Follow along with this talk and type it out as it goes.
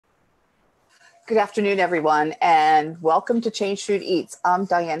Good afternoon, everyone, and welcome to Change Food Eats. I'm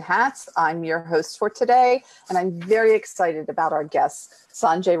Diane Hatz. I'm your host for today, and I'm very excited about our guest,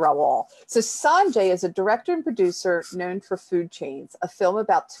 Sanjay Rawal. So Sanjay is a director and producer known for Food Chains, a film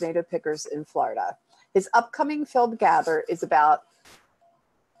about tomato pickers in Florida. His upcoming film, Gather, is about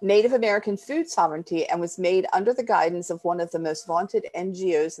Native American food sovereignty and was made under the guidance of one of the most vaunted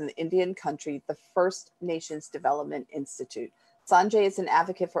NGOs in the Indian country, the First Nations Development Institute. Sanjay is an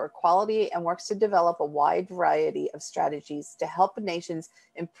advocate for equality and works to develop a wide variety of strategies to help nations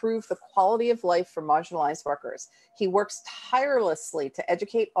improve the quality of life for marginalized workers. He works tirelessly to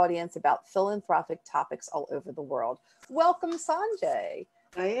educate audience about philanthropic topics all over the world. Welcome, Sanjay.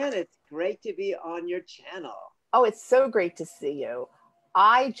 Diane, it's great to be on your channel. Oh, it's so great to see you.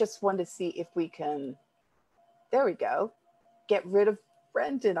 I just want to see if we can, there we go, get rid of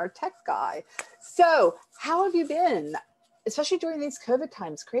Brendan, our tech guy. So how have you been? Especially during these COVID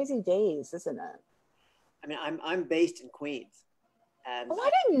times, crazy days, isn't it? I mean, I'm based in Queens. And oh,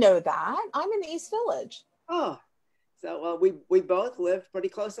 I didn't know that. I'm in the East Village. Oh, so well, we both lived pretty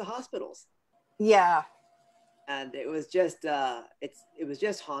close to hospitals. Yeah. And it was just it was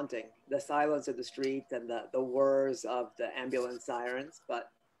just haunting, the silence of the streets and the whirs of the ambulance sirens. But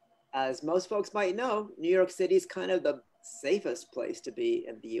as most folks might know, New York City is kind of the safest place to be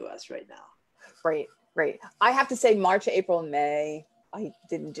in the US right now. Right. Right. I have to say March, April, and May, I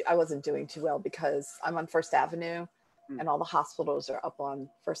wasn't doing too well because I'm on First Avenue and all the hospitals are up on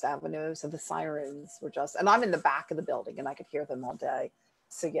First Avenue. So the sirens were just, and I'm in the back of the building and I could hear them all day.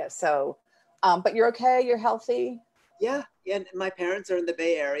 So yeah. So, but you're okay. You're healthy. Yeah. Yeah. My parents are in the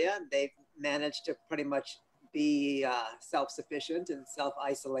Bay Area and they've managed to pretty much be self-sufficient and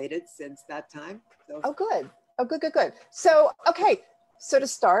self-isolated since that time. So. Oh, good. Oh, good, good, good. So, okay. So to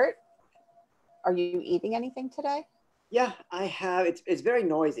start, are you eating anything today? Yeah, I have. It's very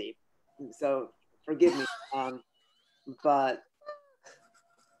noisy, so forgive me. But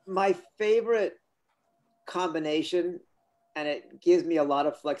my favorite combination, and it gives me a lot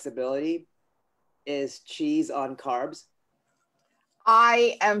of flexibility, is cheese on carbs.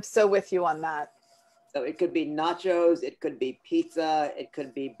 I am so with you on that. So it could be nachos, it could be pizza, it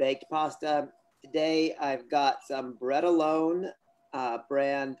could be baked pasta. Today I've got some Bread Alone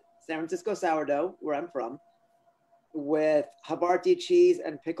brand San Francisco sourdough, where I'm from, with Havarti cheese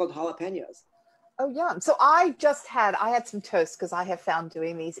and pickled jalapenos. Oh, yum. So I had some toast because I have found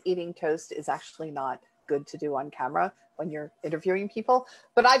doing these eating toast is actually not good to do on camera when you're interviewing people.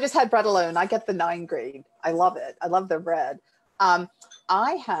 But I just had Bread Alone. I get the 9 grade. I love it. I love their bread. I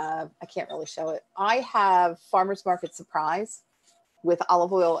can't really show it. I have Farmer's Market Surprise with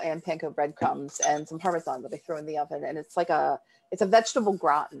olive oil and panko breadcrumbs and some Parmesan that I throw in the oven. And it's a vegetable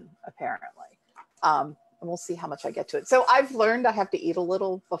gratin, apparently. And we'll see how much I get to it. So I've learned I have to eat a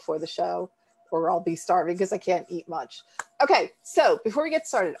little before the show or I'll be starving because I can't eat much. Okay, so before we get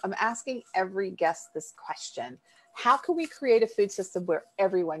started, I'm asking every guest this question. How can we create a food system where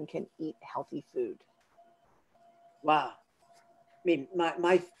everyone can eat healthy food? Wow. I mean,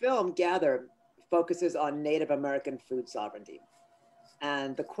 my film, Gather, focuses on Native American food sovereignty.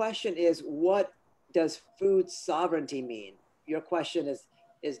 And the question is, what does food sovereignty mean? Your question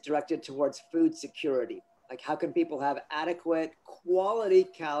is directed towards food security. Like, how can people have adequate quality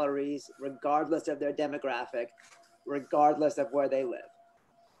calories regardless of their demographic, regardless of where they live?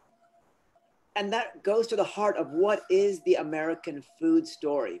 And that goes to the heart of what is the American food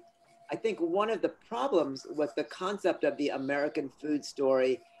story. I think one of the problems with the concept of the American food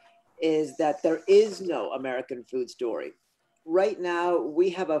story is that there is no American food story. Right now,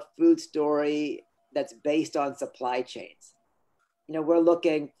 we have a food story that's based on supply chains. You know, we're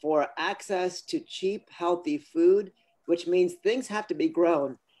looking for access to cheap, healthy food, which means things have to be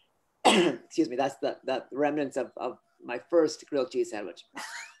grown. Excuse me, that's the remnants of my first grilled cheese sandwich.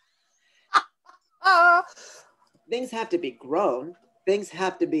 Things have to be grown, things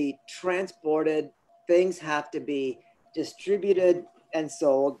have to be transported, things have to be distributed and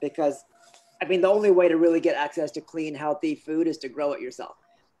sold because, I mean, the only way to really get access to clean, healthy food is to grow it yourself.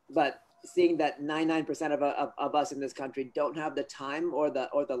 But seeing that 99% of us in this country don't have the time or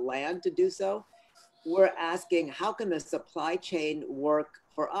the land to do so, we're asking, how can the supply chain work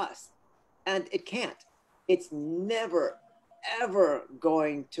for us? And it can't. It's never, ever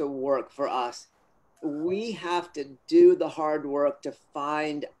going to work for us. We have to do the hard work to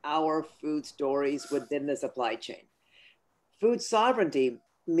find our food stories within the supply chain. Food sovereignty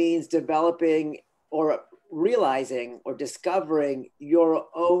means developing or realizing or discovering your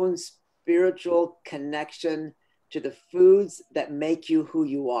own spiritual connection to the foods that make you who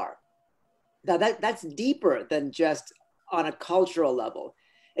you are. Now that's deeper than just on a cultural level.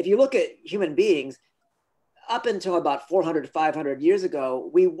 if you look at human beings, up until about 400, 500 years ago,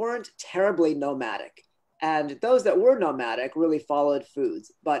 we weren't terribly nomadic. And those that were nomadic really followed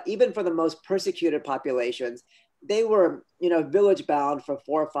foods. But even for the most persecuted populations, they were, village bound for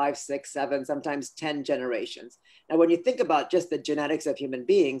 4, 5, 6, 7, sometimes 10 generations. Now, when you think about just the genetics of human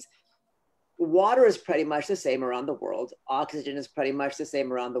beings, water is pretty much the same around the world. Oxygen is pretty much the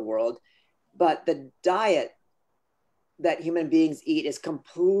same around the world. But the diet that human beings eat is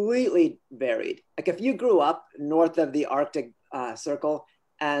completely varied. Like if you grew up north of the Arctic Circle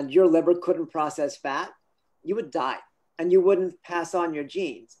and your liver couldn't process fat, you would die and you wouldn't pass on your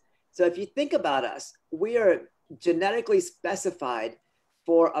genes. So if you think about us, we are genetically specified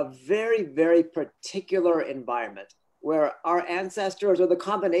for a very, very particular environment where our ancestors, or the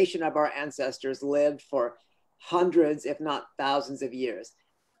combination of our ancestors, lived for hundreds, if not thousands of years.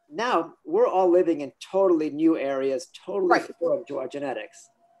 Now we're all living in totally new areas, totally foreign to our genetics.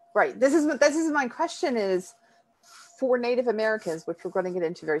 Right. This is my question is for Native Americans, which we're going to get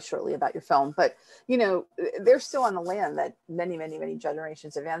into very shortly about your film, but they're still on the land that many, many, many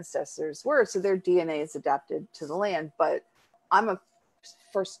generations of ancestors were. So their DNA is adapted to the land. But I'm a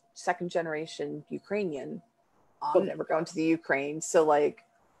first, second generation Ukrainian. I'm never going to the Ukraine. So like,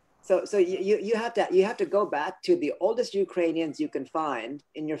 So you have to go back to the oldest Ukrainians you can find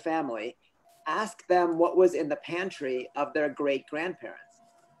in your family, ask them what was in the pantry of their great grandparents,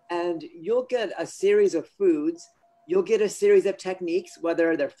 and you'll get a series of foods. You'll get a series of techniques,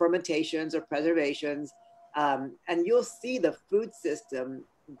 whether they're fermentations or preservations, and you'll see the food system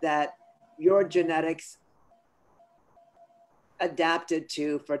that your genetics adapted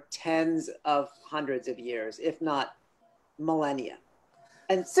to for tens of hundreds of years, if not millennia.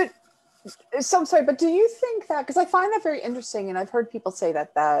 And so I'm sorry, but do you think that, because I find that very interesting, and I've heard people say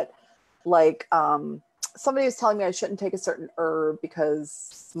that like somebody was telling me I shouldn't take a certain herb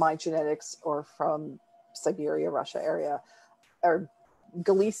because my genetics are from Siberia, Russia area, or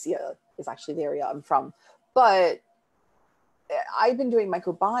Galicia is actually the area I'm from. But I've been doing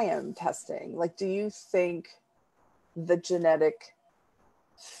microbiome testing. Like, do you think the genetic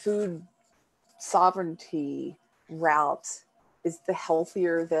food sovereignty route is the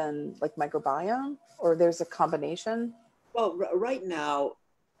healthier than like microbiome, or there's a combination? Well, right now,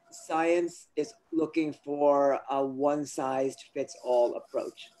 science is looking for a one-size-fits-all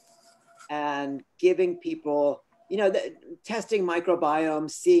approach, and giving people, testing microbiome,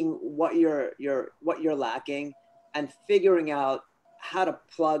 seeing what you're lacking, and figuring out how to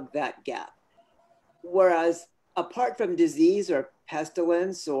plug that gap. Whereas apart from disease or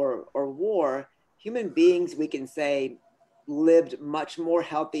pestilence or war, human beings, we can say, lived much more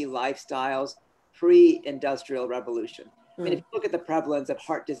healthy lifestyles pre-industrial revolution. I mean, if you look at the prevalence of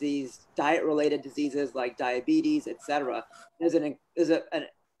heart disease, diet-related diseases like diabetes, et cetera, there's an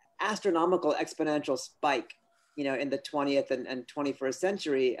astronomical exponential spike, in the 20th and 21st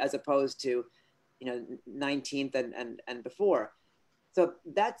century, as opposed to, 19th and before. So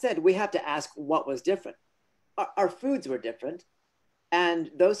that said, we have to ask what was different. Our foods were different,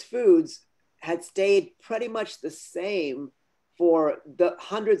 and those foods had stayed pretty much the same for the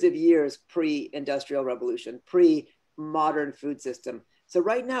hundreds of years pre-industrial revolution, pre-modern food system. So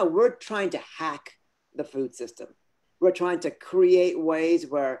right now we're trying to hack the food system. We're trying to create ways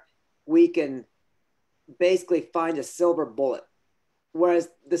where we can basically find a silver bullet. Whereas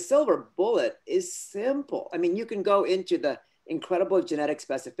the silver bullet is simple. I mean, you can go into the incredible genetic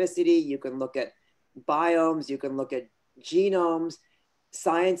specificity. You can look at biomes, you can look at genomes.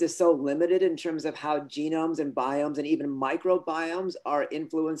 Science is so limited in terms of how genomes and biomes and even microbiomes are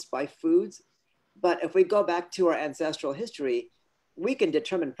influenced by foods. But if we go back to our ancestral history, we can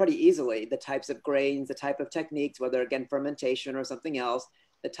determine pretty easily the types of grains, the type of techniques, whether again fermentation or something else,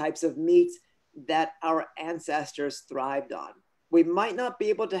 the types of meats that our ancestors thrived on. We might not be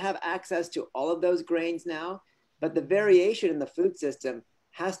able to have access to all of those grains now, but the variation in the food system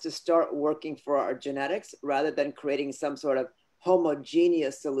has to start working for our genetics rather than creating some sort of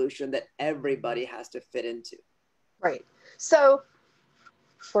homogeneous solution that everybody has to fit into. Right. So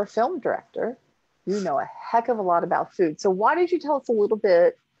for a film director, you know a heck of a lot about food. So why don't you tell us a little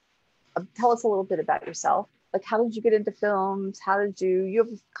bit about yourself? Like, how did you get into films? You have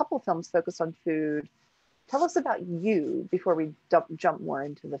a couple of films focused on food. Tell us about you before we jump more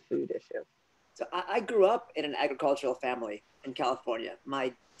into the food issue. So I grew up in an agricultural family in California.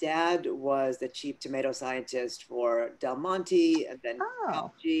 My dad was the chief tomato scientist for Del Monte, and then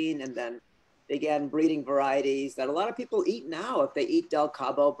Calgene, and then began breeding varieties that a lot of people eat now if they eat Del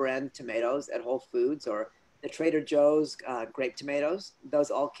Cabo brand tomatoes at Whole Foods or the Trader Joe's grape tomatoes. Those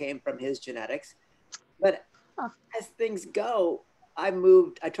all came from his genetics. But as things go,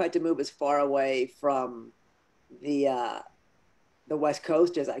 I tried to move as far away from the West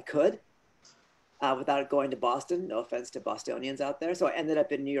Coast as I could without going to Boston. No offense to Bostonians out there. So I ended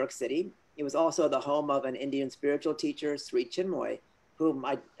up in New York City. It was also the home of an Indian spiritual teacher, Sri Chinmoy, whom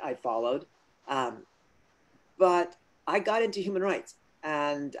I followed. But I got into human rights,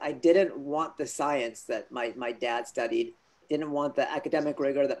 and I didn't want the science that my dad studied, didn't want the academic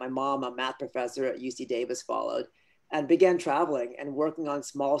rigor that my mom, a math professor at UC Davis, followed, and began traveling and working on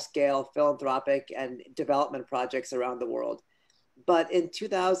small scale philanthropic and development projects around the world. But in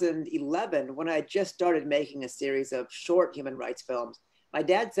 2011, when I just started making a series of short human rights films, my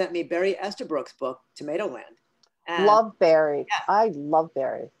dad sent me Barry Estabrook's book, Tomatoland. And love Barry. Yeah, I love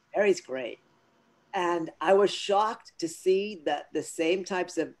Barry. Barry's great. And I was shocked to see that the same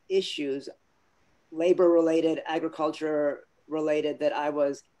types of issues, labor-related, agriculture-related, that I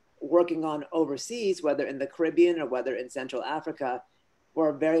was working on overseas, whether in the Caribbean or whether in Central Africa,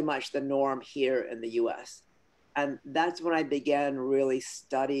 were very much the norm here in the US. And that's when I began really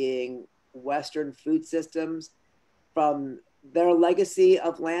studying Western food systems from their legacy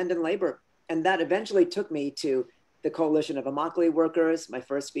of land and labor. And that eventually took me to the Coalition of Immokalee Workers, my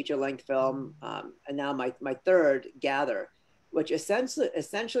first feature-length film, and now my third, Gather, which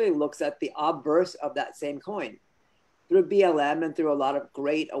essentially looks at the obverse of that same coin. Through BLM and through a lot of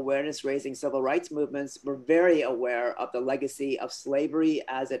great awareness-raising civil rights movements, we're very aware of the legacy of slavery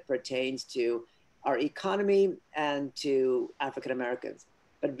as it pertains to our economy and to African Americans.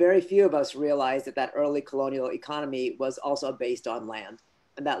 But very few of us realize that that early colonial economy was also based on land,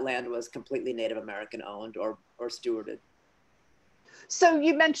 and that land was completely Native American owned or stewarded. So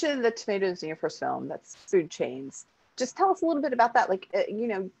you mentioned the tomatoes in your first film, that's food chains. Just tell us a little bit about that. Like, you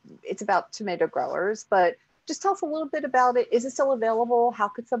know, it's about tomato growers, but just tell us a little bit about it. Is it still available? How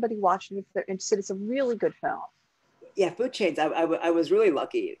could somebody watch it if they're interested? It's a really good film. Yeah, Food Chains, I was really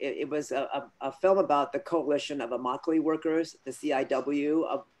lucky. It was a film about the Coalition of Immokalee Workers, the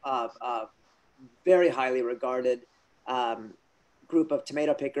CIW, a very highly regarded group of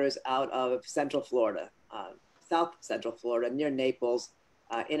tomato pickers out of Central Florida, South Central Florida, near Naples,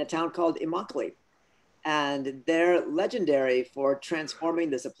 in a town called Immokalee. And they're legendary for transforming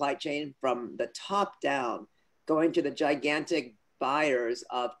the supply chain from the top down, going to the gigantic buyers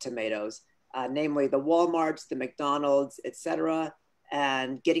of tomatoes, namely the Walmarts, the McDonald's, et cetera,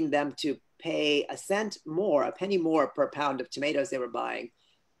 and getting them to pay a penny more per pound of tomatoes they were buying,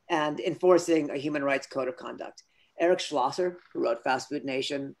 and enforcing a human rights code of conduct. Eric Schlosser, who wrote Fast Food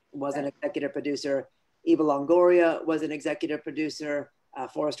Nation, was an executive producer. Eva Longoria was an executive producer.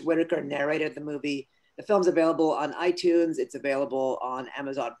 Forrest Whitaker narrated the movie. The film's available on iTunes. It's available on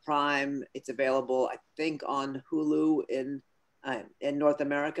Amazon Prime. It's available, I think, on Hulu in North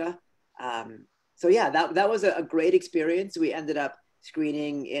America. So yeah, that was a great experience. We ended up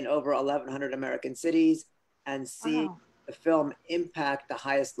screening in over 1,100 American cities and seeing the film impact the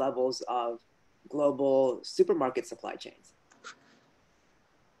highest levels of global supermarket supply chains.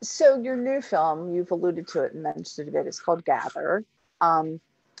 So your new film, you've alluded to it and mentioned it a bit, it's called Gather.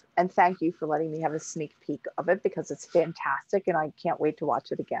 And thank you for letting me have a sneak peek of it because it's fantastic and I can't wait to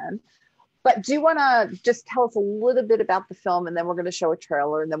watch it again. But do you want to just tell us a little bit about the film, and then we're going to show a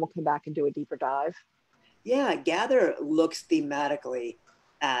trailer and then we'll come back and do a deeper dive? Yeah, Gather looks thematically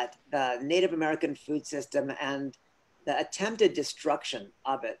at the Native American food system and the attempted destruction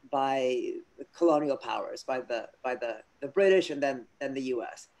of it by the colonial powers, by the British and then the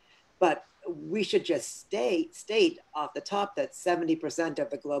US. But we should just state off the top that 70%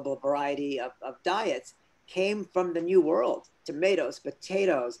 of the global variety of diets came from the New World. Tomatoes,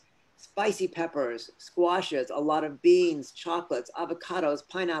 potatoes, spicy peppers, squashes, a lot of beans, chocolates, avocados,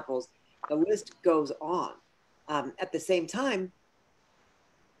 pineapples, the list goes on. At the same time,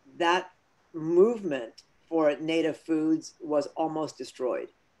 that movement for native foods was almost destroyed.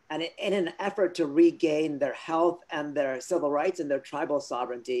 And in an effort to regain their health and their civil rights and their tribal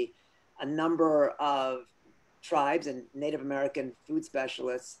sovereignty, a number of tribes and Native American food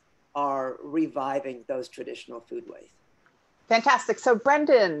specialists are reviving those traditional foodways. Fantastic. So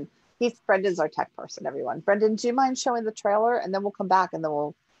Brendan's our tech person, everyone. Brendan, do you mind showing the trailer? And then we'll come back and then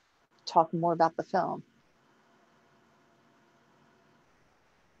we'll talk more about the film.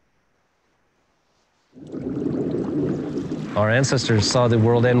 Our ancestors saw the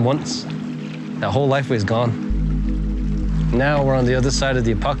world end once. That whole life was gone. Now we're on the other side of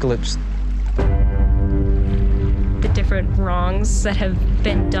the apocalypse. The different wrongs that have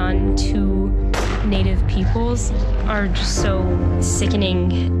been done to Native peoples are just so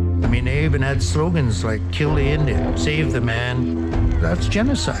sickening. I mean, they even had slogans like, kill the Indian, save the man. That's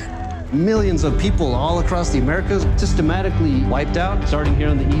genocide. Millions of people all across the Americas systematically wiped out, starting here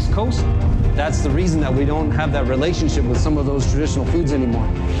on the East Coast. That's the reason that we don't have that relationship with some of those traditional foods anymore.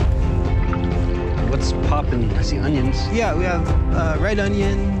 What's poppin'? I see onions. Yeah, we have red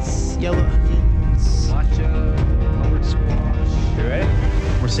onions, yellow onions. Matcha, colored squash. You ready?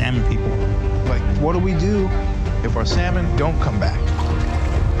 We're salmon people. Like, what do we do if our salmon don't come back?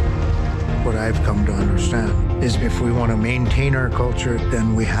 What I've come to understand is if we want to maintain our culture,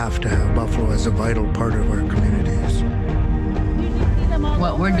 then we have to have buffalo as a vital part of our communities.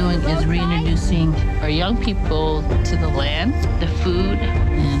 What we're doing is reintroducing our young people to the land, the food,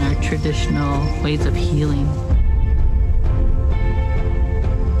 and our traditional ways of healing.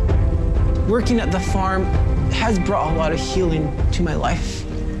 Working at the farm has brought a lot of healing to my life.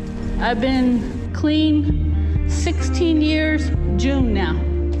 I've been clean 16 years, June now.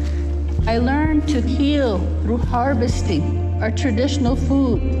 I learned to heal through harvesting our traditional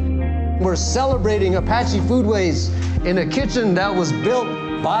food. We're celebrating Apache foodways in a kitchen that was built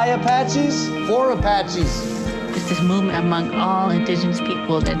by Apaches for Apaches. It's this movement among all indigenous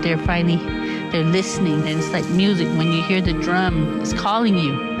people that they're listening, and it's like music. When you hear the drum, it's calling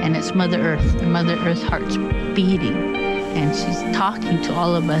you, and it's Mother Earth, and Mother Earth's heart's beating, and she's talking to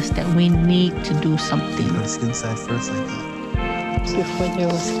all of us that we need to do something. Let's get inside first like that. Before there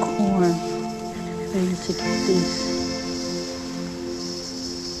was corn, we used to get these.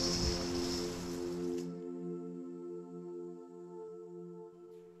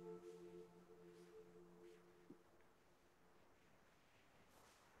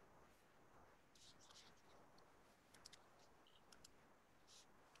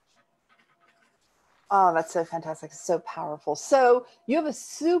 Oh, that's so fantastic. So powerful. So you have a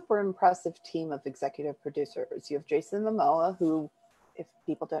super impressive team of executive producers. You have Jason Momoa, who, if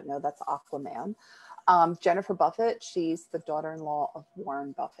people don't know, that's Aquaman. Jennifer Buffett, she's the daughter-in-law of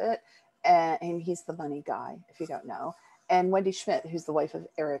Warren Buffett, and he's the money guy, if you don't know. And Wendy Schmidt, who's the wife of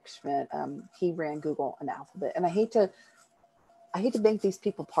Eric Schmidt, he ran Google and Alphabet. And I hate to make these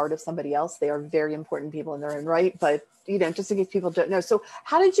people part of somebody else. They are very important people in their own right, but just in case people don't know. So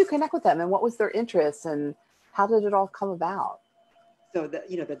how did you connect with them, and what was their interest, and how did it all come about? So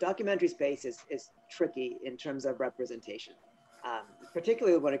the documentary space is tricky in terms of representation,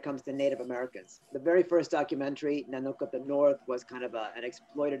 particularly when it comes to Native Americans. The very first documentary, Nanook of the North, was kind of an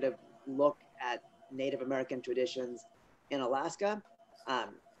exploitative look at Native American traditions in Alaska.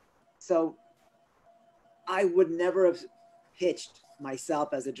 So I would never have pitched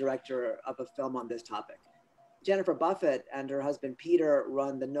myself as a director of a film on this topic. Jennifer Buffett and her husband Peter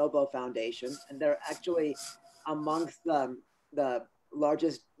run the Novo Foundation, and they're actually amongst the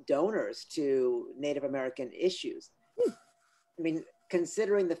largest donors to Native American issues. I mean,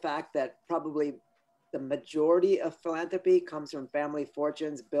 considering the fact that probably the majority of philanthropy comes from family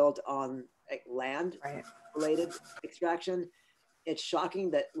fortunes built on land-related extraction, it's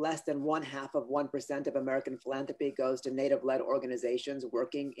shocking that less than 0.5% of American philanthropy goes to Native-led organizations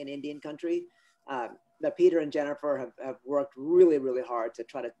working in Indian country. That Peter and Jennifer have worked really, really hard to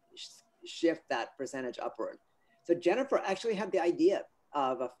try to shift that percentage upward. So Jennifer actually had the idea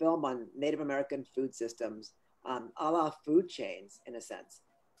of a film on Native American food systems, a la food chains in a sense.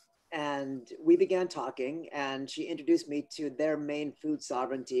 And we began talking, and she introduced me to their main food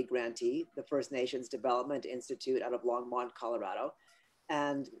sovereignty grantee, the First Nations Development Institute out of Longmont, Colorado.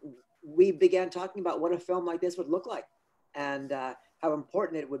 And we began talking about what a film like this would look like, and how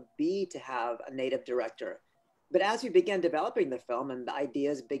important it would be to have a Native director. But as we began developing the film and the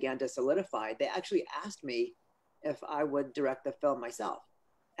ideas began to solidify, they actually asked me if I would direct the film myself,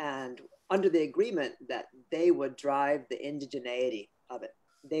 and under the agreement that they would drive the indigeneity of it.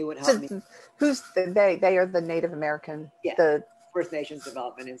 They would help me. Who's they? They are the Native American. Yeah. The First Nations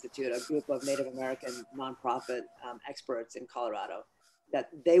Development Institute, a group of Native American nonprofit experts in Colorado,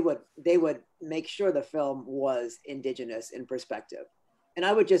 that they would make sure the film was indigenous in perspective. And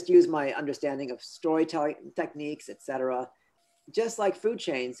I would just use my understanding of storytelling techniques, etc. Just like food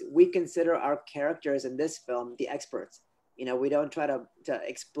chains, we consider our characters in this film the experts. We don't try to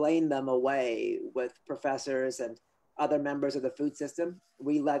explain them away with professors and other members of the food system.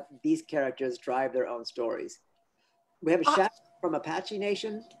 We let these characters drive their own stories. We have a chef from Apache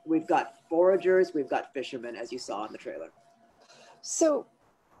Nation. We've got foragers. We've got fishermen, as you saw in the trailer. So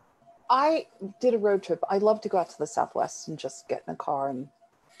I did a road trip. I love to go out to the Southwest and just get in a car and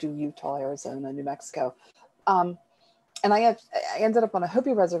do Utah, Arizona, New Mexico. And I ended up on a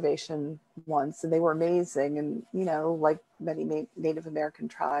Hopi reservation once, and they were amazing. And, like many Native American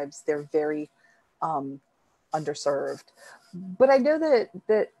tribes, they're very underserved. But I know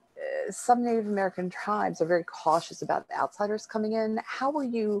that some Native American tribes are very cautious about outsiders coming in. How were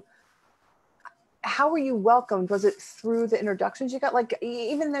you how were you welcomed? Was it through the introductions you got? Like,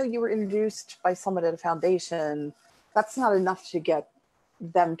 even though you were introduced by someone at a foundation, that's not enough to get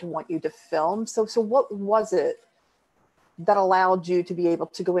them to want you to film. So what was it that allowed you to be able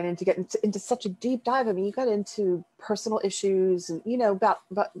to go in and to get into such a deep dive? I mean, you got into personal issues and, you know, about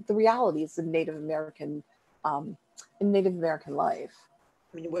the realities of Native American, in Native American life.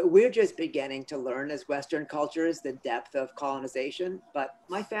 I mean, we're just beginning to learn as Western cultures the depth of colonization. But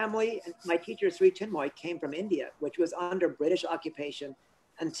my family and my teacher, Sri Chinmoy, came from India, which was under British occupation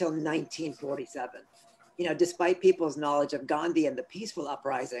until 1947. You know, despite people's knowledge of Gandhi and the peaceful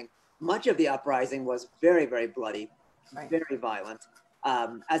uprising, much of the uprising was very, very bloody, right, very violent,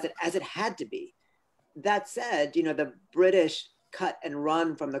 as it had to be. That said, you know, the British cut and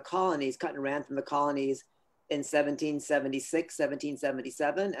ran from the colonies in 1776,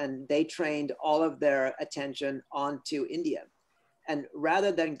 1777, and they trained all of their attention onto India. And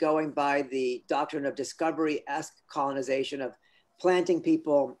rather than going by the doctrine of discovery-esque colonization of planting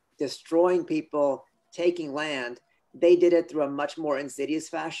people, destroying people, taking land, they did it through a much more insidious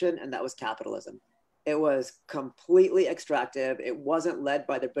fashion, and that was capitalism. It was completely extractive. It wasn't led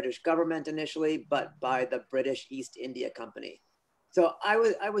by the British government initially, but by the British East India Company. So I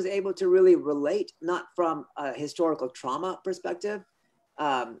was able to really relate, not from a historical trauma perspective,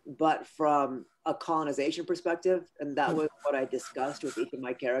 but from a colonization perspective. And that was what I discussed with each of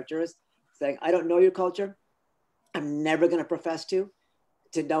my characters, saying, I don't know your culture. I'm never going to profess to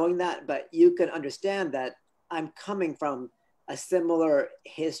knowing that, but you can understand that I'm coming from a similar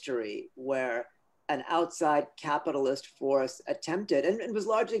history where an outside capitalist force attempted and was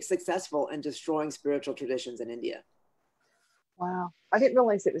largely successful in destroying spiritual traditions in India. Wow. I didn't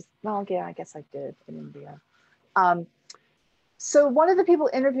realize it was, well, yeah, I guess I did in India. So one of the people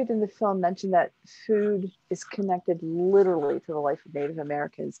interviewed in the film mentioned that food is connected literally to the life of Native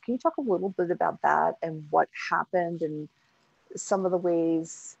Americans. Can you talk a little bit about that and what happened and some of the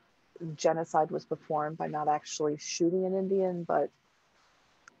ways genocide was performed by not actually shooting an Indian, but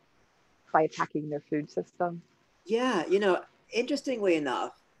by attacking their food system? Yeah, you know, interestingly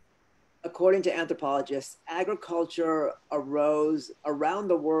enough, according to anthropologists, agriculture arose around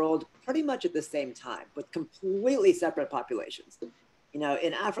the world pretty much at the same time, with completely separate populations. You know,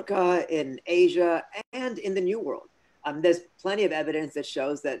 in Africa, in Asia, and in the New World. There's plenty of evidence that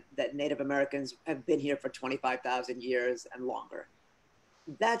shows that Native Americans have been here for 25,000 years and longer.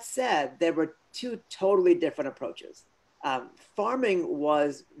 That said, there were two totally different approaches. Farming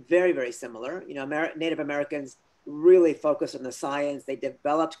was very, very similar. You know, Native Americans really focused on the science. They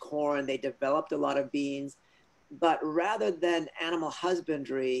developed corn, they developed a lot of beans, but rather than animal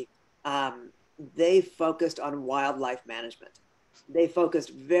husbandry, they focused on wildlife management. They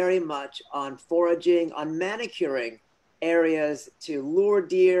focused very much on foraging, on manicuring areas to lure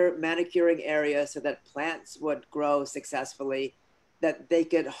deer, manicuring areas so that plants would grow successfully, that they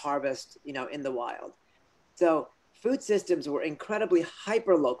could harvest, you know, in the wild. So food systems were incredibly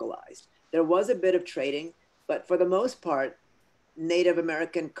hyper-localized. There was a bit of trading, but for the most part, Native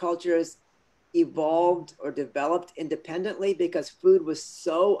American cultures evolved or developed independently because food was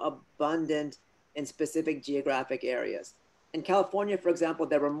so abundant in specific geographic areas. In California, for example,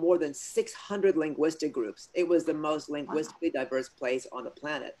 there were more than 600 linguistic groups. It was the most linguistically diverse place on the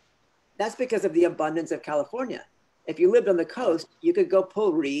planet. That's because of the abundance of California. If you lived on the coast, you could go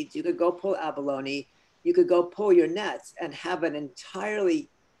pull reeds, you could go pull abalone, you could go pull your nets and have an entirely,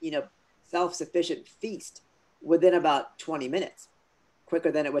 you know, self-sufficient feast within about 20 minutes,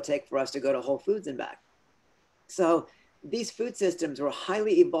 quicker than it would take for us to go to Whole Foods and back. So these food systems were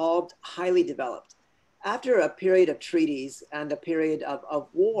highly evolved, highly developed. After a period of treaties and a period of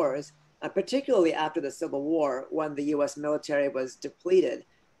wars, particularly after the Civil War, when the US military was depleted,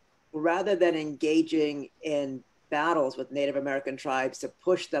 rather than engaging in battles with Native American tribes to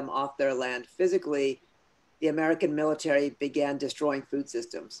push them off their land physically, the American military began destroying food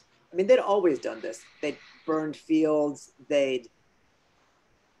systems. I mean, they'd always done this. They'd burned fields, they'd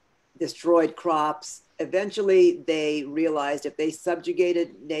destroyed crops. Eventually, they realized if they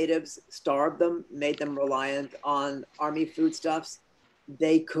subjugated natives, starved them, made them reliant on army foodstuffs,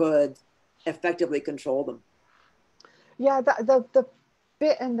 they could effectively control them. Yeah, the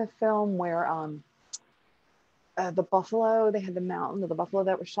bit in the film where the buffalo, they had the mountain of the buffalo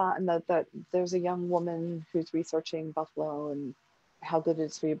that was shot, and that there's a young woman who's researching buffalo and how good it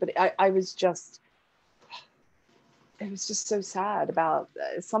is for you. But I was just, it was just so sad about,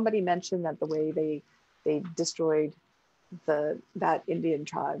 somebody mentioned that the way they destroyed that Indian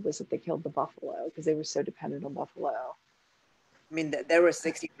tribe was that they killed the buffalo because they were so dependent on buffalo. I mean, there were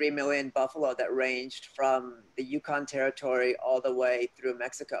 63 million buffalo that ranged from the Yukon Territory all the way through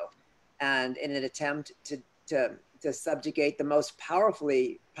Mexico. and in an attempt to subjugate the most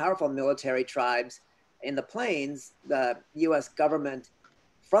powerful military tribes in the plains, the U.S. government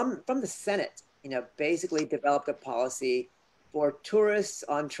from the Senate, basically developed a policy for tourists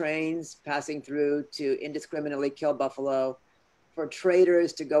on trains passing through to indiscriminately kill buffalo, for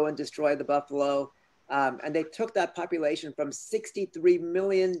traders to go and destroy the buffalo. And they took that population from 63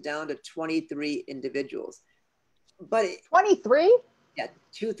 million down to 23 individuals. But 23? Yeah,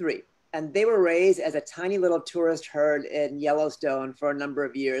 23. And they were raised as a tiny little tourist herd in Yellowstone for a number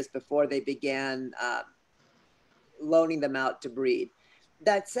of years before they began loaning them out to breed.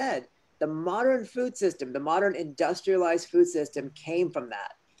 That said, the modern food system, the modern industrialized food system came from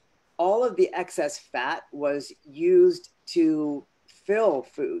that. All of the excess fat was used to fill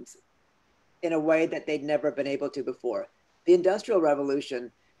foods in a way that they'd never been able to before. The Industrial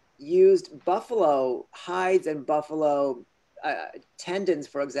Revolution used buffalo hides and buffalo tendons,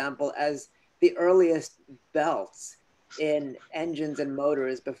 for example, as the earliest belts in engines and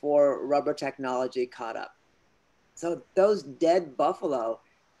motors before rubber technology caught up. So those dead buffalo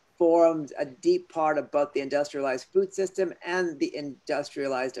formed a deep part of both the industrialized food system and the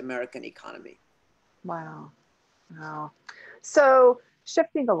industrialized American economy. Wow. So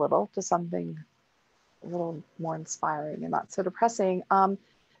shifting a little to something a little more inspiring and not so depressing,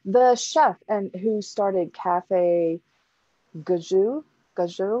 the chef who started Cafe Gajou,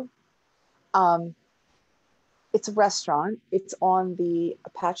 it's a restaurant. It's on the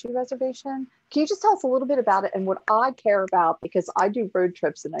Apache Reservation. Can you just tell us a little bit about it and what I care about? Because I do road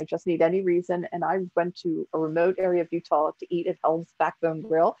trips and I just need any reason. And I went to a remote area of Utah to eat at Hell's Backbone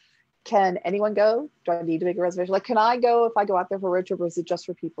Grill. Can anyone go? Do I need to make a reservation? Like, can I go if I go out there for a road trip, or is it just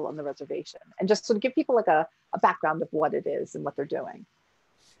for people on the reservation? And just sort of give people like a background of what it is and what they're doing.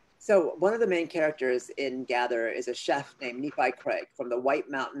 So one of the main characters in Gather is a chef named Nephi Craig from the White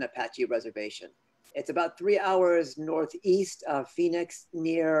Mountain Apache Reservation. It's about 3 hours northeast of Phoenix,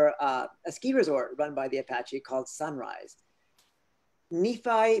 near a ski resort run by the Apache called Sunrise.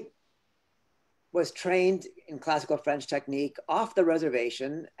 Nephi was trained in classical French technique off the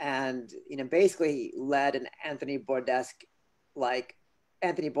reservation, and basically led an Anthony Bourdain-esque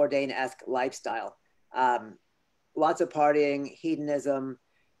lifestyle. Lots of partying, hedonism,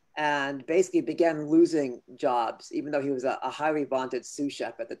 and basically began losing jobs, even though he was a highly vaunted sous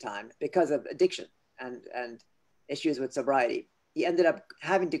chef at the time, because of addiction and issues with sobriety. He ended up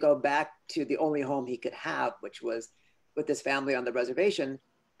having to go back to the only home he could have, which was with his family on the reservation,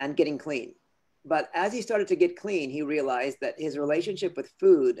 and getting clean. But as he started to get clean, he realized that his relationship with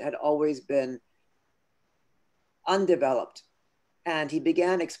food had always been undeveloped. And he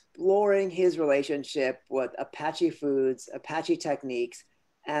began exploring his relationship with Apache foods, Apache techniques,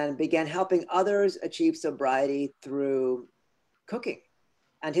 and began helping others achieve sobriety through cooking.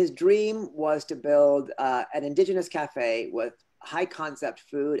 And his dream was to build an indigenous cafe with high concept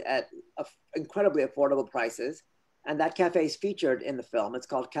food at incredibly affordable prices. And that cafe is featured in the film. It's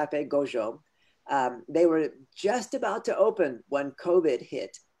called Cafe Gojo. They were just about to open when COVID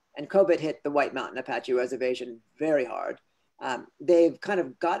hit, and COVID hit the White Mountain Apache Reservation very hard. They've kind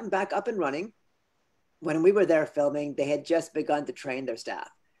of gotten back up and running. When we were there filming, they had just begun to train their staff.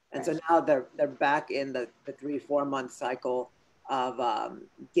 And so now they're back in the 3-4 month cycle of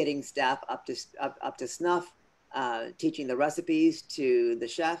getting staff up to snuff, teaching the recipes to the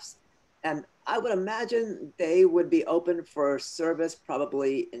chefs. And I would imagine they would be open for service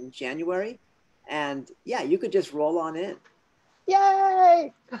probably in January. And yeah, you could just roll on in.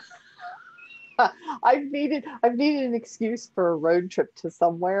 Yay! I've needed an excuse for a road trip to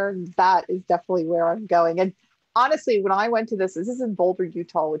somewhere, and that is definitely where I'm going. And honestly, when I went to this is in Boulder,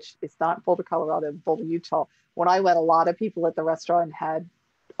 Utah, which is not Boulder, Colorado, Boulder, Utah. When I went, a lot of people at the restaurant had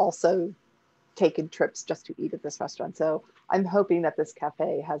also taken trips just to eat at this restaurant. So I'm hoping that this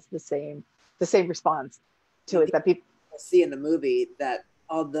cafe has the same response to it that people see in the movie, that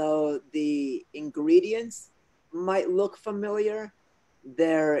although the ingredients might look familiar,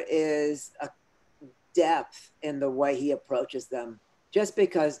 there is a depth in the way he approaches them. Just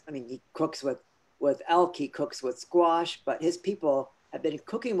because, he cooks with elk, he cooks with squash, but his people have been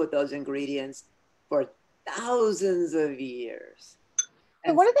cooking with those ingredients for thousands of years.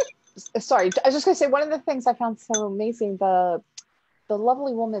 And one of the, sorry, I was just going to say, one of the things I found so amazing, the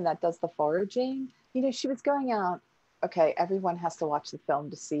lovely woman that does the foraging, she was going out, okay, everyone has to watch the film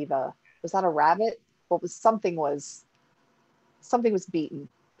to see was that a rabbit? Something was beaten.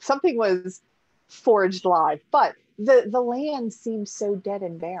 Something was foraged live, but the land seems so dead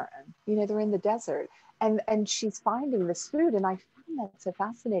and barren. They're in the desert, and she's finding this food, and I find that so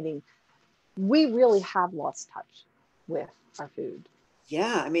fascinating. We really have lost touch with our food.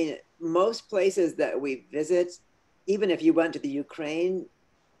 Yeah, most places that we visit, even if you went to the Ukraine,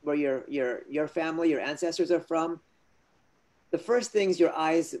 where your family, your ancestors are from, the first things your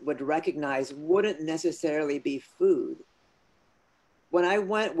eyes would recognize wouldn't necessarily be food. When I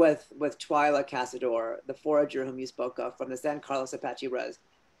went with Twyla Casador, the forager whom you spoke of from the San Carlos Apache Res,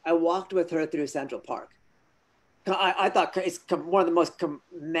 I walked with her through Central Park. I thought it's one of the most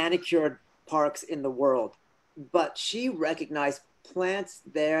manicured parks in the world, but she recognized plants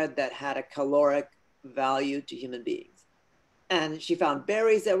there that had a caloric value to human beings. And she found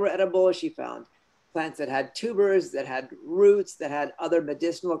berries that were edible. She found plants that had tubers, that had roots, that had other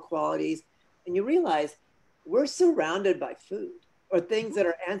medicinal qualities. And you realize we're surrounded by food, or things that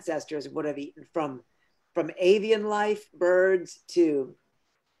our ancestors would have eaten, from avian life, birds, to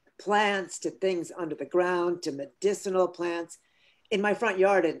plants, to things under the ground, to medicinal plants. In my front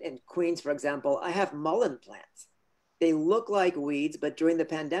yard in Queens, for example, I have mullein plants. They look like weeds, but during the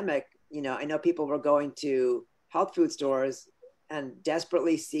pandemic, I know people were going to health food stores and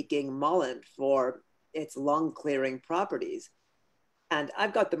desperately seeking mullein for its lung clearing properties. And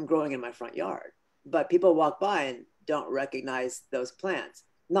I've got them growing in my front yard, but people walk by and don't recognize those plants.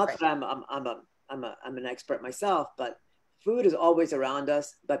 Not that I'm an expert myself, but food is always around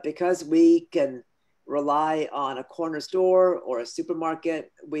us. But because we can rely on a corner store or a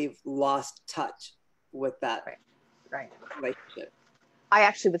supermarket, we've lost touch with that relationship. I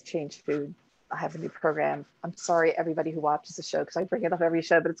actually, with Change Food, I have a new program. I'm sorry, everybody who watches the show, because I bring it up every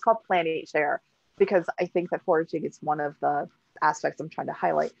show, but it's called Plan Eat Share, because I think that foraging is one of the aspects I'm trying to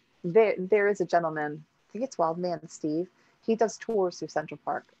highlight. There is a gentleman, I think it's Wild Man Steve. He does tours through Central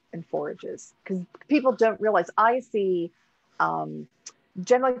Park and forages, because people don't realize. I see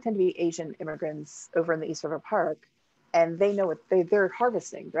generally tend to be Asian immigrants over in the East River Park, and they know what they're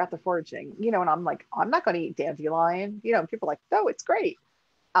harvesting. They're out there foraging, and I'm like, I'm not going to eat dandelion. And people are like, oh, it's great.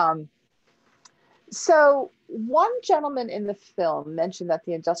 So one gentleman in the film mentioned that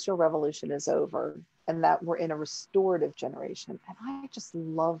the Industrial Revolution is over and that we're in a restorative generation. And I just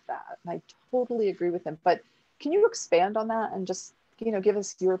love that. And I totally agree with him. But can you expand on that and just, give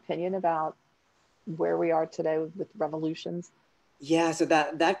us your opinion about where we are today with revolutions? Yeah, so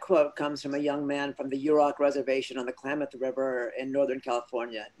that quote comes from a young man from the Yurok Reservation on the Klamath River in Northern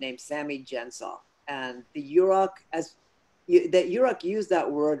California named Sammy Jensal. And the Yurok, Yurok used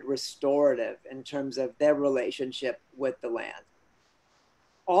that word restorative in terms of their relationship with the land.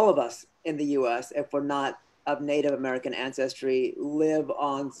 All of us in the US, if we're not of Native American ancestry, live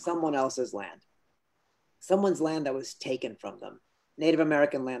on someone else's land. Someone's land that was taken from them. Native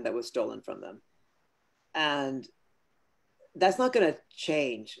American land that was stolen from them. And that's not going to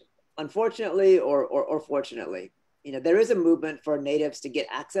change, unfortunately or fortunately. There is a movement for natives to get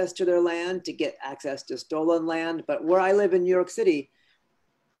access to their land, to get access to stolen land. But where I live in New York City,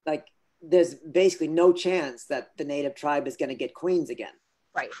 there's basically no chance that the native tribe is going to get Queens again.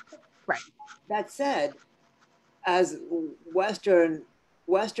 Right. That said, as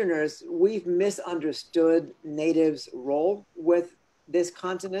Westerners, we've misunderstood natives' role with this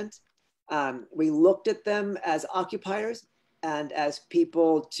continent. We looked at them as occupiers and as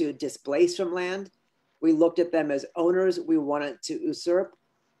people to displace from land. We looked at them as owners we wanted to usurp,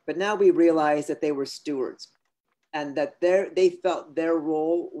 but now we realize that they were stewards, and that they felt their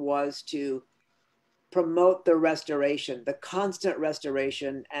role was to promote the restoration, the constant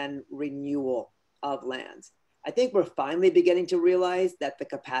restoration and renewal of lands. I think we're finally beginning to realize that the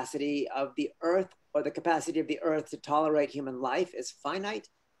capacity of the earth, or the capacity of the earth to tolerate human life, is finite,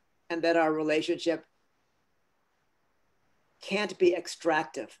 and that our relationship can't be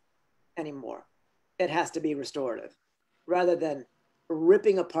extractive anymore. It has to be restorative, rather than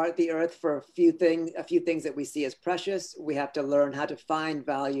ripping apart the earth for a few things that we see as precious. We have to learn how to find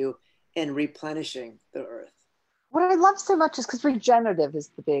value in replenishing the earth. What I love so much is because regenerative is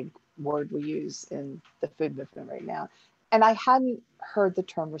the big word we use in the food movement right now. And I hadn't heard the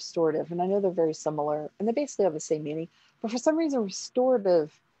term restorative, and I know they're very similar and they basically have the same meaning, but for some reason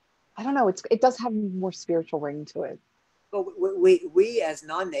restorative, I don't know, it does have more spiritual ring to it. But we as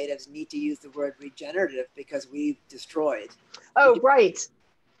non-natives need to use the word regenerative because we've destroyed. Oh, right.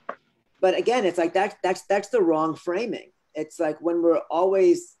 But again, it's like that's the wrong framing. It's like when we're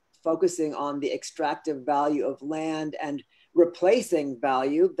always focusing on the extractive value of land and replacing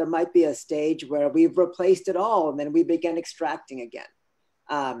value, there might be a stage where we've replaced it all and then we begin extracting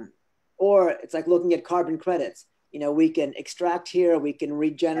again. Or it's like looking at carbon credits. We can extract here, we can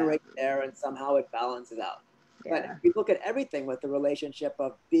regenerate there, and somehow it balances out. Yeah. But if we look at everything with the relationship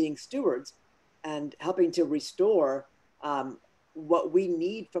of being stewards and helping to restore what we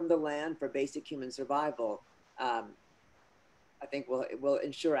need from the land for basic human survival, I think will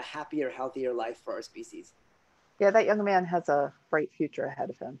ensure a happier, healthier life for our species. Yeah, that young man has a bright future ahead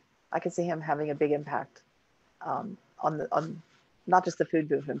of him. I can see him having a big impact on not just the food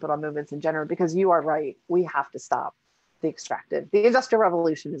movement, but on movements in general, because you are right. We have to stop the extractive. The Industrial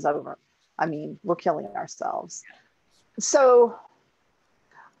Revolution is over. I mean, we're killing ourselves. So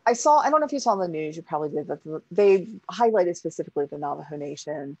I don't know if you saw in the news, you probably did, but they highlighted specifically the Navajo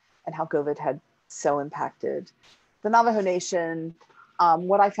Nation and how COVID had so impacted the Navajo Nation.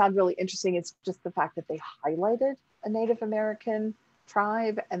 What I found really interesting is just the fact that they highlighted a Native American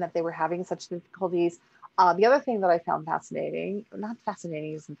tribe and that they were having such difficulties. The other thing that I found fascinating, not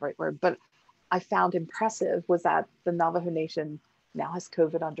fascinating isn't the right word, but I found impressive, was that the Navajo Nation now has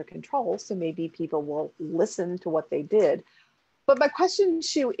COVID under control. So maybe people will listen to what they did. But my question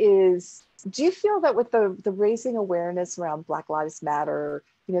to you is, do you feel that with the raising awareness around Black Lives Matter,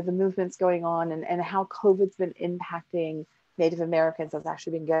 the movements going on and how COVID's been impacting Native Americans, has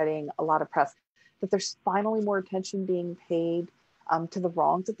actually been getting a lot of press, that there's finally more attention being paid to the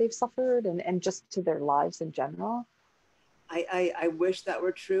wrongs that they've suffered and just to their lives in general? I wish that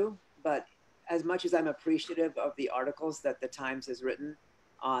were true, but as much as I'm appreciative of the articles that the Times has written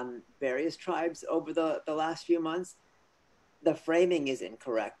on various tribes over the last few months, the framing is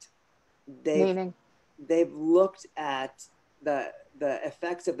incorrect. They've looked at the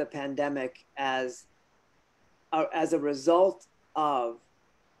effects of the pandemic as a result of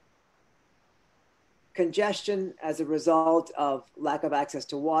congestion, as a result of lack of access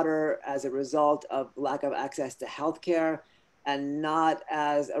to water, as a result of lack of access to healthcare, and not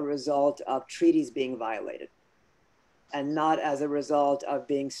as a result of treaties being violated, and not as a result of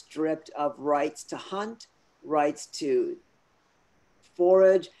being stripped of rights to hunt, rights to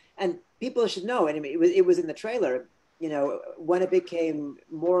forage. And people should know, and it was in the trailer, when it became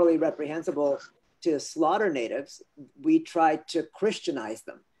morally reprehensible to slaughter natives, we tried to Christianize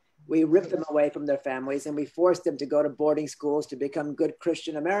them. We ripped them away from their families and we forced them to go to boarding schools to become good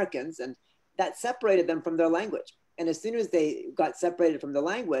Christian Americans. And that separated them from their language. And as soon as they got separated from the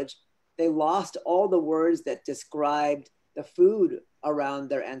language, they lost all the words that described the food around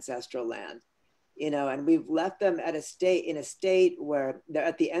their ancestral land. And we've left them in a state where they're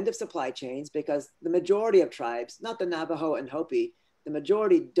at the end of supply chains, because the majority of tribes, not the Navajo and Hopi, the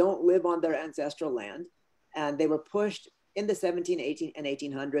majority don't live on their ancestral land. And they were pushed in the 1700s and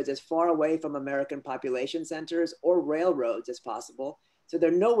 1800s as far away from American population centers or railroads as possible. So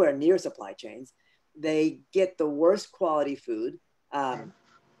they're nowhere near supply chains. They get the worst quality food. And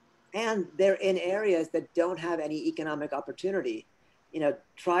they're in areas that don't have any economic opportunity.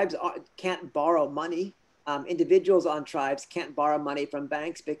 Tribes can't borrow money. Individuals on tribes can't borrow money from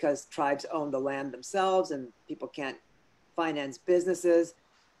banks because tribes own the land themselves and people can't finance businesses.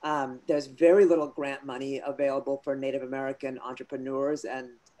 There's very little grant money available for Native American entrepreneurs and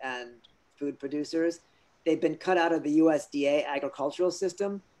food producers. They've been cut out of the USDA agricultural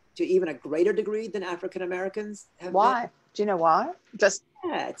system to even a greater degree than African Americans have Why? been. Do you know why?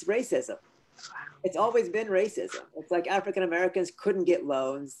 Yeah, it's racism. It's always been racism. It's like African Americans couldn't get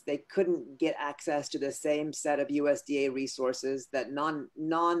loans. They couldn't get access to the same set of USDA resources that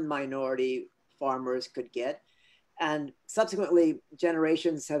non-minority farmers could get. And subsequently,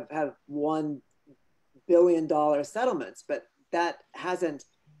 generations have won billion-dollar settlements, but that hasn't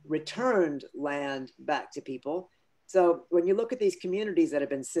returned land back to people. So when you look at these communities that have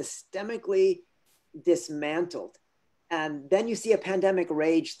been systemically dismantled, and then you see a pandemic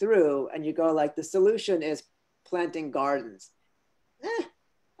rage through and you go like, the solution is planting gardens.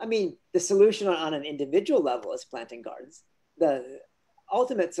 The solution on an individual level is planting gardens. The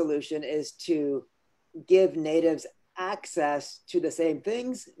ultimate solution is to give natives access to the same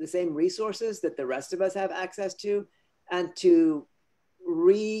things, the same resources that the rest of us have access to, and to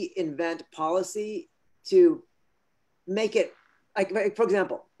reinvent policy to make it, like for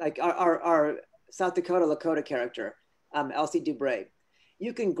example, like our South Dakota Lakota character, Elsie Dubray.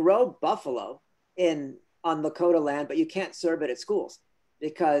 You can grow buffalo on Lakota land, but you can't serve it at schools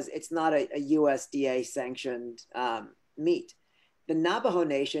because it's not a USDA sanctioned meat. The Navajo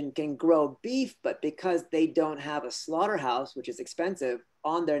Nation can grow beef, but because they don't have a slaughterhouse, which is expensive,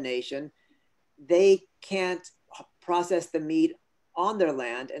 on their nation, they can't process the meat on their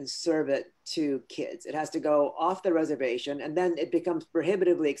land and serve it to kids. It has to go off the reservation, and then it becomes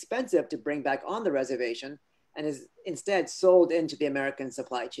prohibitively expensive to bring back on the reservation and is instead sold into the American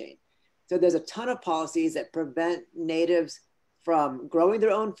supply chain. So there's a ton of policies that prevent natives from growing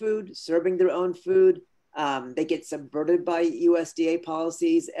their own food, serving their own food. They get subverted by USDA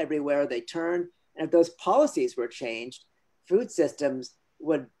policies everywhere they turn. And if those policies were changed, food systems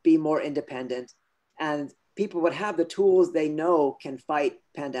would be more independent. And people would have the tools they know can fight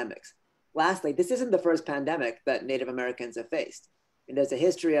pandemics. Lastly, this isn't the first pandemic that Native Americans have faced. And there's a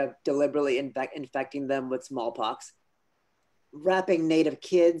history of deliberately infecting them with smallpox, wrapping Native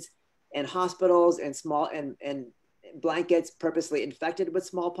kids in hospitals and blankets purposely infected with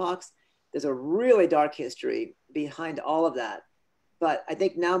smallpox. There's a really dark history behind all of that. But I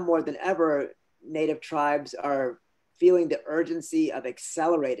think now more than ever, Native tribes are feeling the urgency of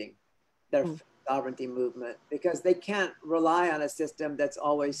accelerating their sovereignty movement, because they can't rely on a system that's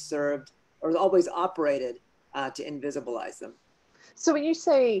always served or always operated to invisibilize them. So when you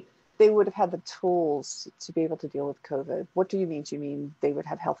say they would have had the tools to be able to deal with COVID, what do you mean? Do you mean they would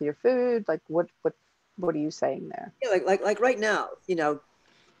have healthier food? Like what are you saying there? Yeah, like right now, you know,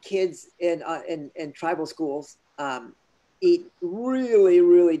 kids in tribal schools eat really,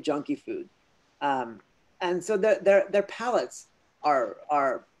 really junky food, and so their palates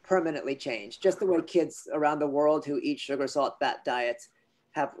are permanently changed. Just the way kids around the world who eat sugar, salt, fat diets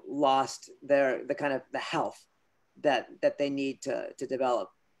have lost the health that they need to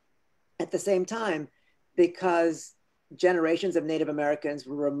develop. At the same time, because generations of Native Americans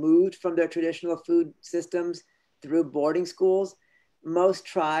were removed from their traditional food systems through boarding schools, most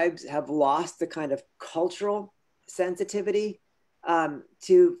tribes have lost the kind of cultural sensitivity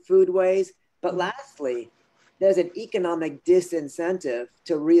to foodways. But lastly, there's an economic disincentive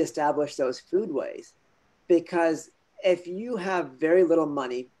to reestablish those foodways, because if you have very little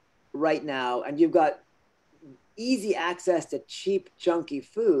money right now and you've got easy access to cheap, junky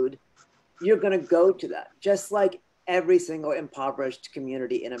food, you're going to go to that, just like every single impoverished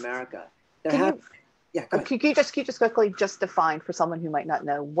community in America. Could you just quickly just define for someone who might not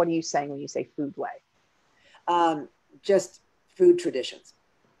know, what are you saying when you say foodway? Just food traditions.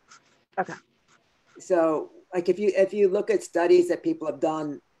 Okay. So like if you look at studies that people have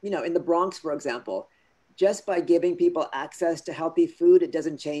done, you know, in the Bronx, for example, just by giving people access to healthy food, it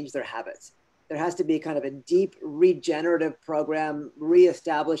doesn't change their habits. There has to be kind of a deep regenerative program,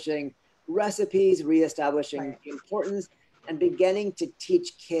 reestablishing recipes, reestablishing the importance, and beginning to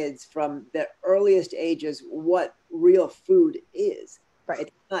teach kids from the earliest ages what real food is. Right.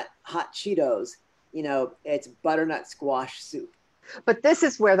 It's not hot Cheetos, you know, it's butternut squash soup. But this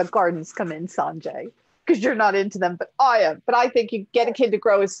is where the gardens come in, Sanjay, because you're not into them, but I am. But I think you get a kid to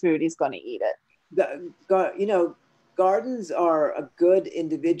grow his food, he's going to eat it. You know, gardens are a good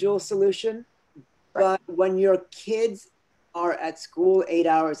individual solution, but when your kids are at school 8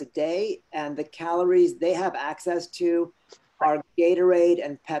 hours a day and the calories they have access to are Gatorade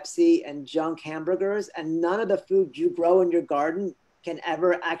and Pepsi and junk hamburgers, and none of the food you grow in your garden can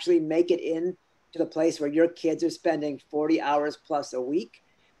ever actually make it in to the place where your kids are spending 40 hours plus a week,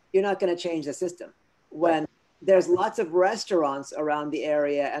 you're not going to change the system. When there's lots of restaurants around the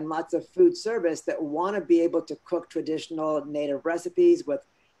area and lots of food service that want to be able to cook traditional Native recipes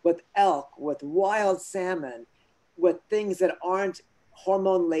with elk, with wild salmon, with things that aren't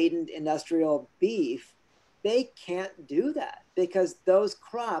hormone-laden industrial beef, they can't do that because those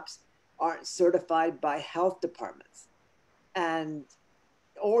crops aren't certified by health departments.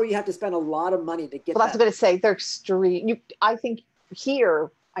 Or you have to spend a lot of money to get Well, that's what I was going to say. They're extreme. I think here,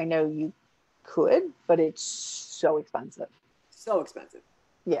 I know you could, but it's so expensive. So expensive.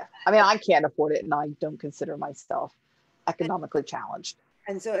 Yeah. I mean, I can't afford it, and I don't consider myself economically challenged.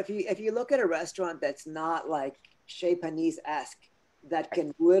 And so if you look at a restaurant that's not like Chez Panisse-esque, that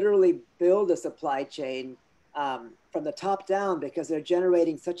can literally build a supply chain from the top down, because they're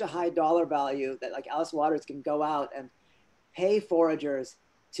generating such a high dollar value that like Alice Waters can go out and pay foragers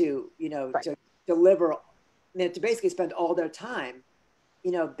to, you know, to deliver, to basically spend all their time,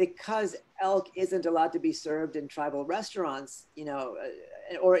 you know, because elk isn't allowed to be served in tribal restaurants, you know,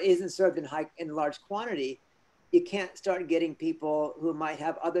 or isn't served in large quantity. You can't start getting people who might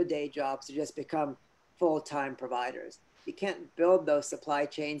have other day jobs to just become full-time providers. You can't build those supply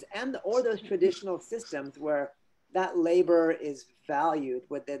chains or those traditional systems where that labor is valued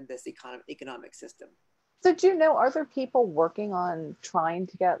within this economic system. So do you know, are there people working on trying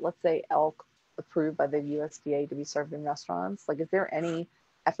to get, let's say, elk approved by the USDA to be served in restaurants? Like, is there any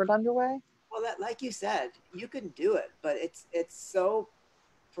effort underway? Well, like you said, you can do it, but it's so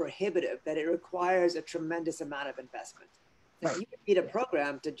prohibitive that it requires a tremendous amount of investment. Right. You need a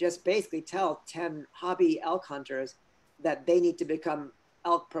program to just basically tell 10 hobby elk hunters that they need to become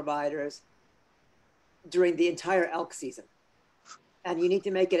elk providers during the entire elk season. And you need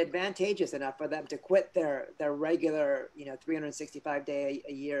to make it advantageous enough for them to quit their regular, 365-day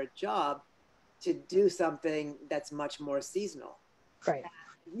a year job to do something that's much more seasonal. Right.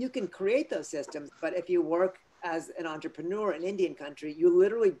 You can create those systems, but if you work as an entrepreneur in Indian country, you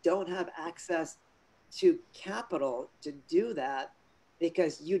literally don't have access to capital to do that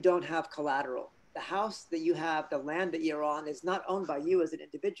because you don't have collateral. The house that you have, the land that you're on is not owned by you as an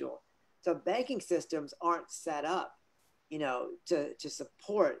individual. So banking systems aren't set up, to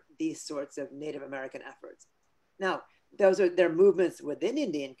support these sorts of Native American efforts. Now, there are movements within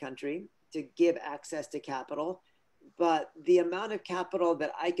Indian country to give access to capital, but the amount of capital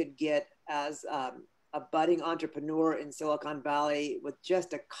that I could get as a budding entrepreneur in Silicon Valley with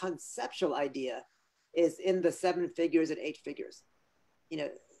just a conceptual idea is in the 7 figures and 8 figures.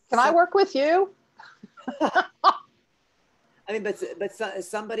 Can I work with you? I mean, but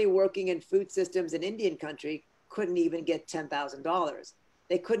somebody working in food systems in Indian country couldn't even get $10,000.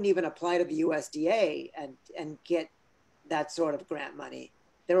 They couldn't even apply to the USDA and get that sort of grant money.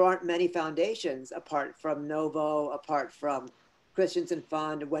 There aren't many foundations apart from Novo, apart from Christensen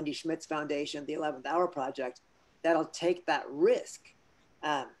Fund, Wendy Schmidt's foundation, the 11th Hour Project, that'll take that risk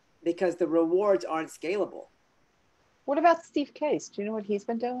because the rewards aren't scalable. What about Steve Case? Do you know what he's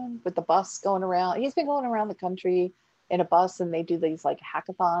been doing with the bus going around? He's been going around the country in a bus, and they do these like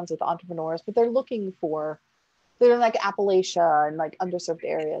hackathons with entrepreneurs, but they're in like Appalachia and like underserved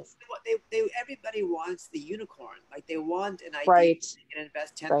areas. Everybody wants the unicorn. Like they want an idea right. they can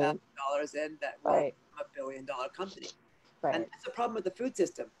invest $10,000 in that will right. become $1 billion company. Right. And that's the problem with the food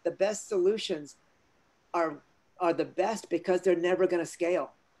system. The best solutions are the best because they're never going to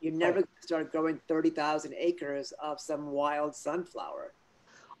scale. You're never going to start growing 30,000 acres of some wild sunflower.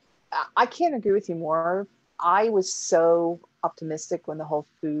 I can't agree with you more. I was so optimistic when the whole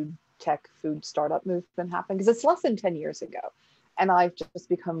food startup movement happened, because it's less than 10 years ago. And I've just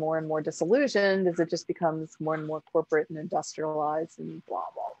become more and more disillusioned as it just becomes more and more corporate and industrialized and blah,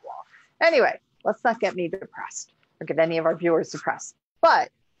 blah, blah. Anyway, let's not get me depressed or get any of our viewers depressed.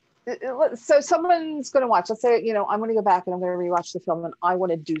 But so someone's going to watch, let's say, I'm going to go back and I'm going to rewatch the film and I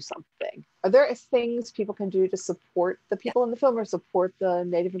want to do something. Are there things people can do to support the people in the film or support the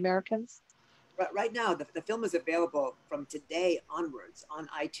Native Americans? Right now, the film is available from today onwards on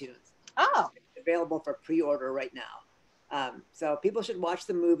iTunes. Oh. It's available for pre-order right now. So people should watch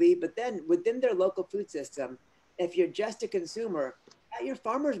the movie, but then within their local food system, if you're just a consumer, at your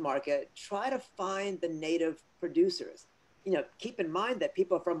farmer's market, try to find the native producers. Keep in mind that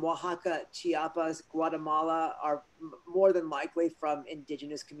people from Oaxaca, Chiapas, Guatemala are more than likely from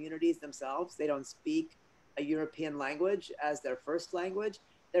indigenous communities themselves. They don't speak a European language as their first language.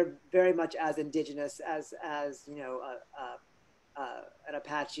 They're very much as indigenous as an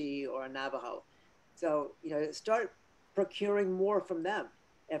Apache or a Navajo. So, start procuring more from them.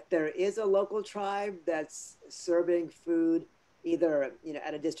 If there is a local tribe that's serving food, either,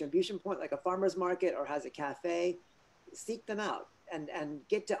 at a distribution point, like a farmer's market, or has a cafe, seek them out and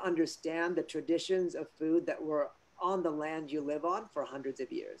get to understand the traditions of food that were on the land you live on for hundreds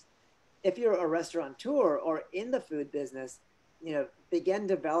of years. If you're a restaurateur or in the food business, begin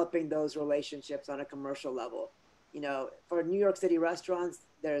developing those relationships on a commercial level. For New York City restaurants,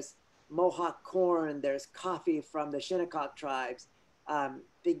 there's Mohawk corn, there's coffee from the Shinnecock tribes.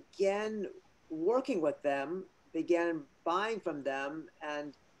 Begin working with them, begin buying from them,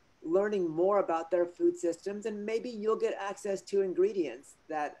 and learning more about their food systems, and maybe you'll get access to ingredients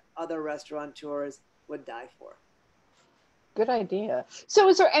that other restaurateurs would die for. Good idea. So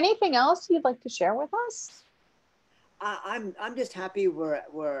is there anything else you'd like to share with us? I'm just happy we're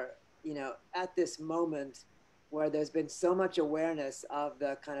at this moment where there's been so much awareness of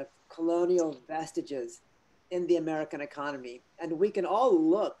the kind of colonial vestiges in the American economy, and we can all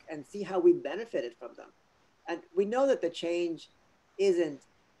look and see how we benefited from them. And we know that the change isn't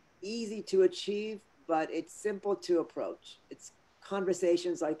easy to achieve, but it's simple to approach. It's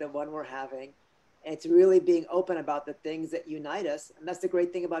conversations like the one we're having. It's really being open about the things that unite us. And that's the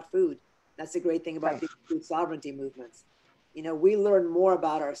great thing about food. That's the great thing about the food sovereignty movements. We learn more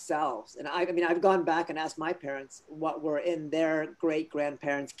about ourselves. And I've gone back and asked my parents what were in their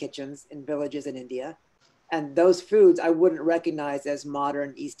great-grandparents' kitchens in villages in India. And those foods I wouldn't recognize as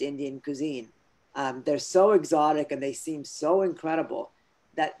modern East Indian cuisine. They're so exotic and they seem so incredible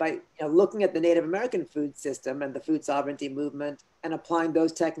that by looking at the Native American food system and the food sovereignty movement and applying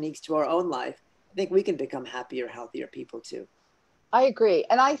those techniques to our own life, I think we can become happier, healthier people too. I agree.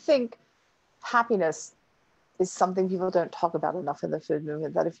 And I think happiness is something people don't talk about enough in the food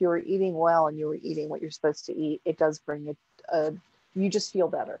movement, that if you were eating well and you were eating what you're supposed to eat, it does bring you just feel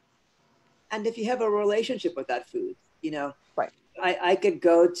better. And if you have a relationship with that food, right. I could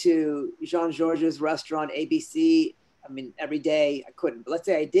go to Jean-Georges restaurant, ABC. Every day I couldn't, but let's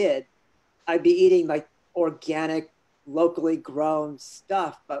say I did, I'd be eating like organic, locally grown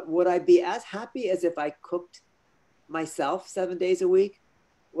stuff. But would I be as happy as if I cooked myself 7 days a week?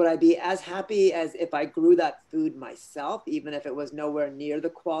 Would I be as happy as if I grew that food myself, even if it was nowhere near the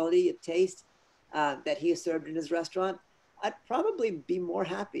quality of taste that he served in his restaurant? I'd probably be more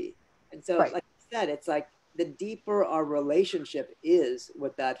happy. And so, like I said, it's like the deeper our relationship is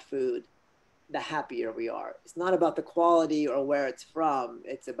with that food, the happier we are. It's not about the quality or where it's from.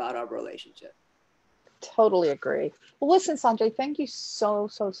 It's about our relationship. Totally agree. Well, listen, Sanjay, thank you so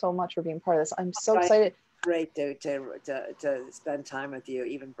much for being part of this. I'm so excited. Great to spend time with you,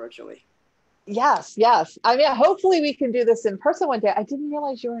 even virtually. Yes. I mean, hopefully we can do this in person one day. I didn't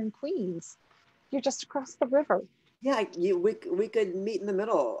realize you were in Queens. You're just across the river. Yeah, we could meet in the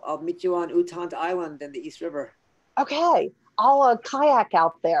middle. I'll meet you on Utant Island in the East River. Okay, I'll kayak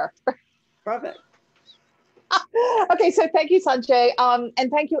out there. Perfect. Okay, so thank you, Sanjay.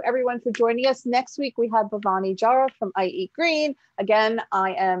 And thank you everyone for joining us. Next week, we have Bhavani Jara from I Eat Green. Again,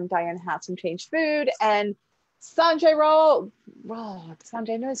 I am Diane Hatz from Change Food, and Sanjay Rawal,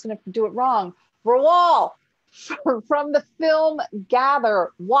 Sanjay, I know he's going to do it wrong. Rawal from the film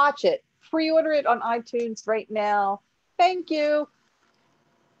Gather. Watch it. Pre-order it on iTunes right now. Thank you.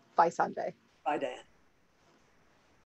 Bye, Sanjay. Bye, Dan.